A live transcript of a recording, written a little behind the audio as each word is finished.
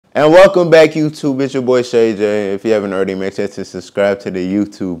And welcome back, YouTube. It's your boy ShayJ. If you haven't already, make sure to subscribe to the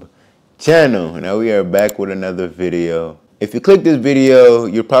YouTube channel. Now we are back with another video. If you click this video,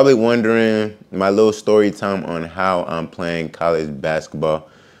 you're probably wondering my little story time on how I'm playing college basketball.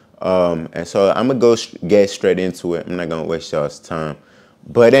 And so I'm gonna get straight into it. I'm not gonna waste y'all's time.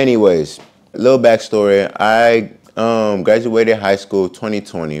 But anyways, a little backstory. I graduated high school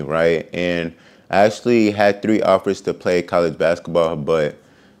 2020, right? And I actually had 3 offers to play college basketball, but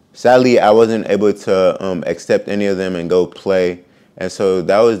sadly, I wasn't able to accept any of them and go play. And so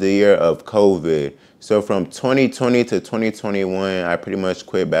that was the year of COVID. So from 2020 to 2021, I pretty much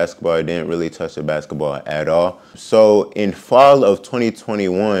quit basketball. I didn't really touch the basketball at all. So in fall of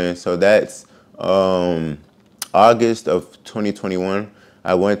 2021, so that's August of 2021,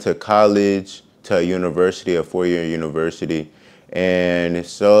 I went to college, to a university, a 4-year university. And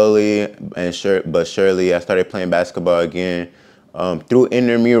slowly but surely, I started playing basketball again. Through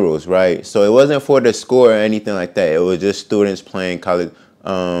intramurals, right? So it wasn't for the score or anything like that. It was just students playing college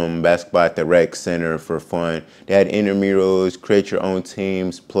basketball at the rec center for fun. They had intramurals, create your own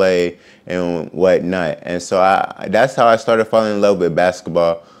teams, play, and whatnot. And so that's how I started falling in love with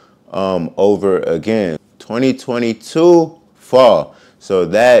basketball over again. 2022 fall. So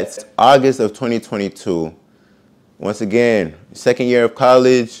that's August of 2022. Once again, second year of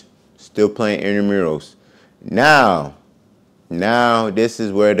college, still playing intramurals. Now, this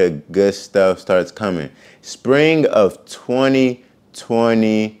is where the good stuff starts coming. Spring of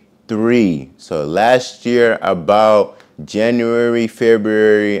 2023. So last year, about January,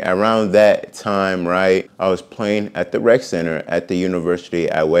 February, around that time, right? I was playing at the rec center at the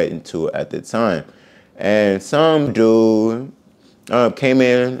university I went to at the time. And some dude came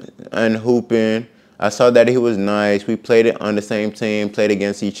in and hooping. I saw that he was nice. We played it on the same team, played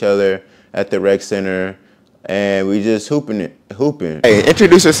against each other at the rec center. And we just hooping. Hey,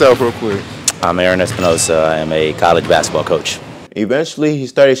 introduce yourself real quick. I'm Aaron Espinosa. I am a college basketball coach. Eventually, he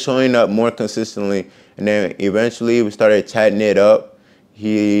started showing up more consistently, and then eventually we started chatting it up.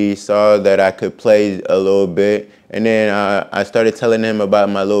 He saw that I could play a little bit, and then I started telling him about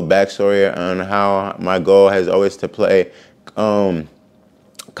my little backstory on how my goal has always to play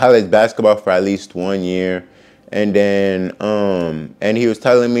college basketball for at least 1 year. And then and he was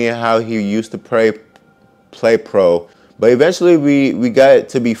telling me how he used to play pro, but eventually we got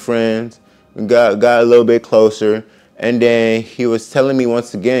to be friends. We got a little bit closer, and then he was telling me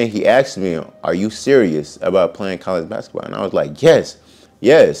once again. He asked me, "Are you serious about playing college basketball?" And I was like, "Yes."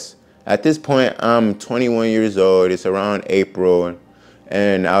 At this point, I'm 21 years old. It's around April,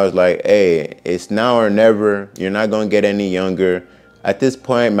 and I was like, "Hey, it's now or never. You're not gonna get any younger." At this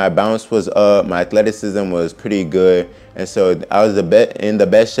point, my bounce was up, my athleticism was pretty good, and so I was in the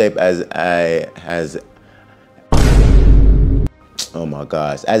best shape as oh my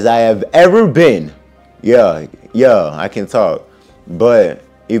gosh, as I have ever been. Yeah, I can talk. But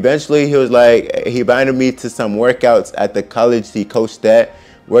eventually he was like, he invited me to some workouts at the college he coached at,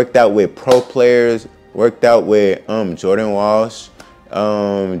 worked out with pro players, worked out with Jordan Walsh,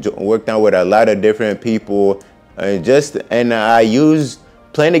 worked out with a lot of different people. And I used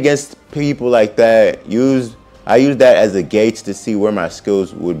playing against people like that, I used that as a gauge to see where my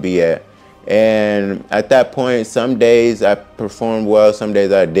skills would be at. And at that point, some days I performed well, some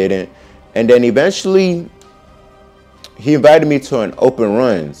days I didn't. And then eventually, he invited me to an open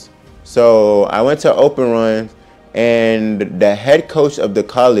runs. So I went to open runs, and the head coach of the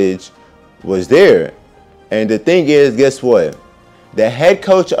college was there. And the thing is, guess what? The head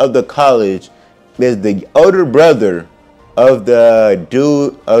coach of the college is the older brother of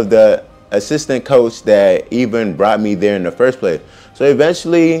the assistant coach that even brought me there in the first place. So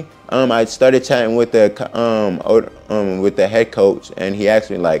eventually, I started chatting with the head coach, and he asked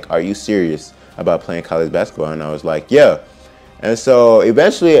me like, "Are you serious about playing college basketball?" And I was like, "Yeah." And so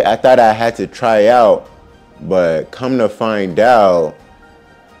eventually, I thought I had to try out, but come to find out,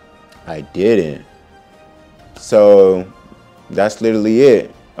 I didn't. So that's literally it.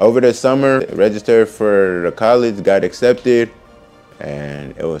 Over the summer, registered for the college, got accepted,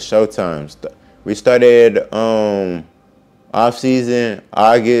 and it was showtime. We started off season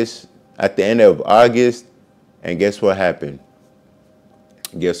August, at the end of August, and guess what happened?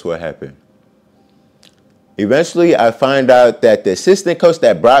 Eventually, I find out that the assistant coach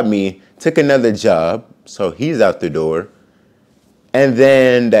that brought me took another job, so he's out the door. And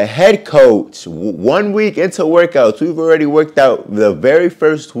then the head coach, 1 week into workouts, we've already worked out the very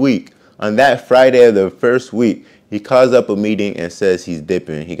first week. On that Friday of the first week, he calls up a meeting and says he's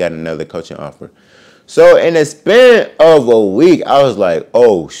dipping. He got another coaching offer. So in the span of a week, I was like,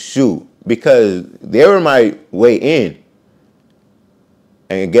 oh, shoot, because they were my way in.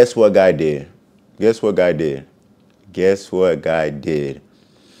 And guess what guy did? Guess what guy did? Guess what guy did?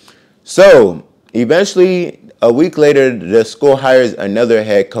 So eventually, a week later, the school hires another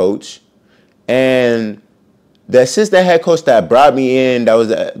head coach, and the assistant head coach that brought me in, that was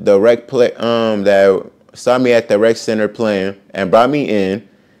the rec play, that saw me at the rec center playing and brought me in.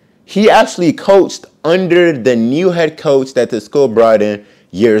 He actually coached under the new head coach that the school brought in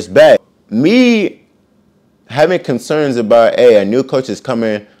years back. Me having concerns about, hey, a new coach is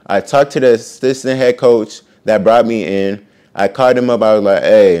coming. I talked to the assistant head coach that brought me in. I called him up. I was like,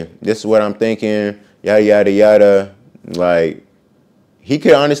 hey, this is what I'm thinking, yada, yada, yada. Like, he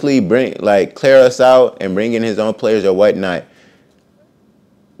could honestly clear us out and bring in his own players or whatnot.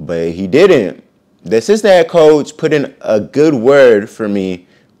 But he didn't. The assistant head coach put in a good word for me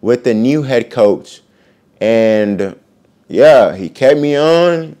with the new head coach. And yeah, he kept me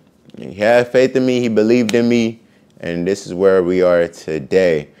on. He had faith in me. He believed in me. And this is where we are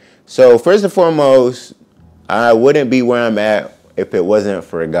today. So first and foremost, I wouldn't be where I'm at if it wasn't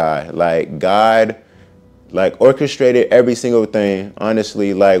for God. Like, God, orchestrated every single thing.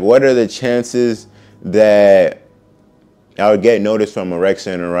 Honestly, what are the chances that I would get noticed from a rec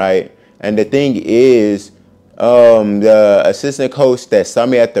center, right? And the thing is, the assistant coach that saw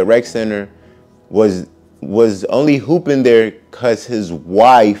me at the rec center was only hooping there because his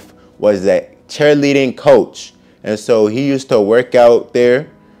wife was that cheerleading coach. And so he used to work out there,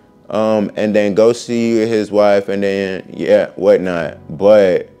 and then go see his wife, and then, yeah, whatnot.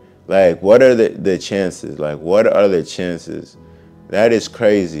 But, what are the chances? What are the chances? That is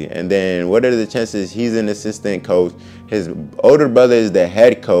crazy. And then what are the chances he's an assistant coach? His older brother is the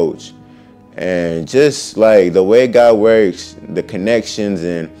head coach. And just, the way God works, the connections,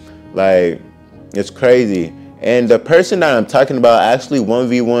 and, it's crazy. And the person that I'm talking about actually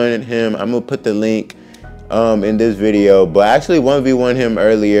 1v1 him. I'm going to put the link in this video, but actually 1v1 him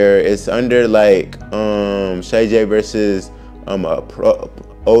earlier. It's under ShayJ versus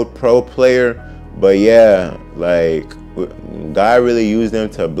old pro player. But yeah, God really used them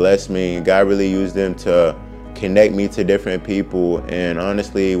to bless me. God really used them to connect me to different people. And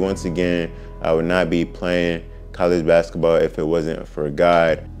honestly, once again, I would not be playing college basketball if it wasn't for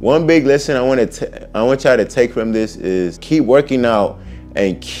God. One big lesson I want y'all to take from this is keep working out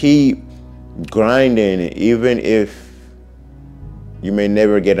and keep grinding, even if you may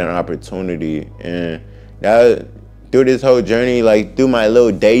never get an opportunity. And that, through this whole journey, through my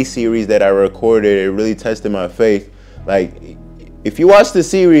little day series that I recorded, it really tested my faith. If you watch the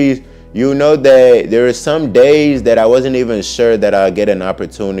series, you know that there are some days that I wasn't even sure that I'll get an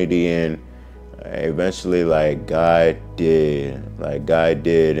opportunity, and eventually God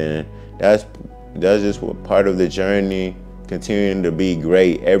did. And that's just part of the journey. Continuing to be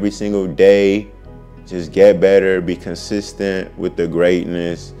great every single day, just get better, be consistent with the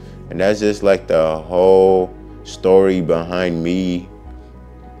greatness. And that's just the whole story behind me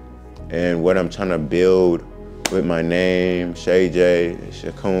and what I'm trying to build with my name, ShayJ,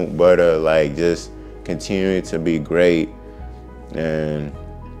 Shakun Butter, just continuing to be great. And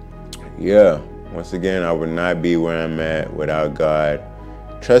yeah, once again, I would not be where I'm at without God.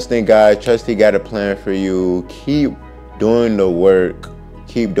 Trust in God, trust He got a plan for you. Keep doing the work.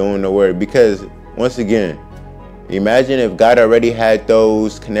 Keep doing the work. Because once again, imagine if God already had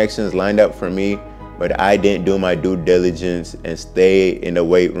those connections lined up for me, but I didn't do my due diligence and stay in the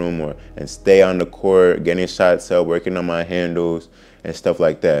weight room and stay on the court, getting shots up, working on my handles and stuff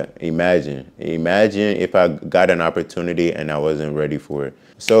like that. Imagine if I got an opportunity and I wasn't ready for it.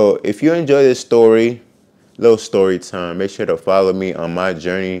 So if you enjoy this story, little story time, make sure to follow me on my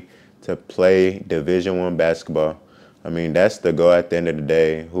journey to play Division I basketball. I mean, that's the goal at the end of the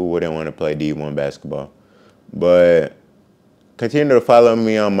day. Who wouldn't want to play D1 basketball? But continue to follow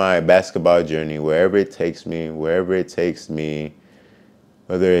me on my basketball journey, wherever it takes me, whether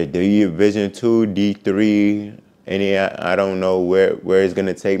it's Division II, D3, I don't know where it's going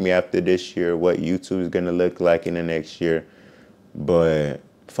to take me after this year, what YouTube is going to look like in the next year. But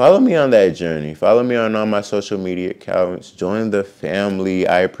follow me on that journey. Follow me on all my social media accounts. Join the family.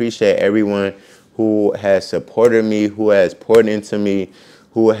 I appreciate everyone who has supported me, who has poured into me,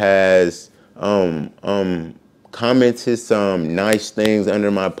 who has commented some nice things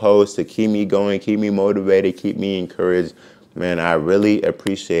under my posts to keep me going, keep me motivated, keep me encouraged. Man, I really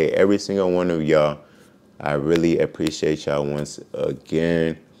appreciate every single one of y'all. I really appreciate y'all once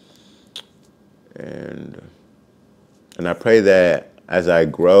again. And I pray that as I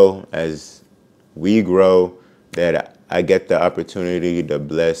grow, as we grow, that I get the opportunity to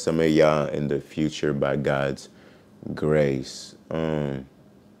bless some of y'all in the future by God's grace.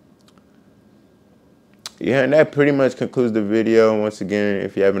 yeah, and that pretty much concludes the video. Once again,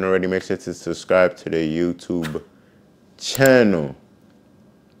 if you haven't already, make sure to subscribe to the YouTube channel.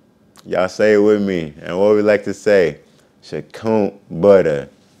 Y'all say it with me. And what we like to say, Shakunt butter.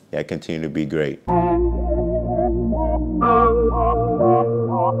 Y'all continue to be great.